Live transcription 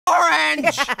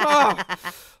Orange! Oh.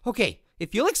 Okay,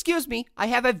 if you'll excuse me, I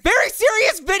have a very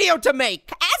serious video to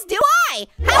make. As do I.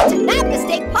 How to not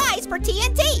mistake pies for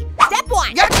TNT. Step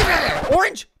 1.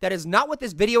 Orange, that is not what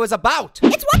this video is about.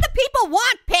 It's what the people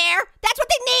want, Pear. That's what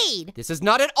they need. This is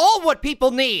not at all what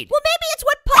people need. Well, maybe it's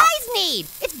what pies need.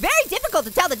 It's very difficult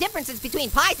to tell the differences between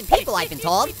pies and people, I've been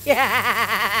told.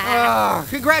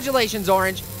 Congratulations,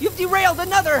 Orange. You've derailed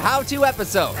another how-to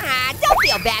episode. Don't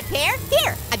feel bad, Pear.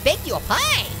 Here, I baked you a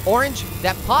pie. Orange,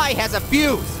 that pie has a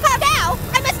fuse. How now?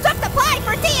 I mistook the pie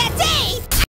for TNT.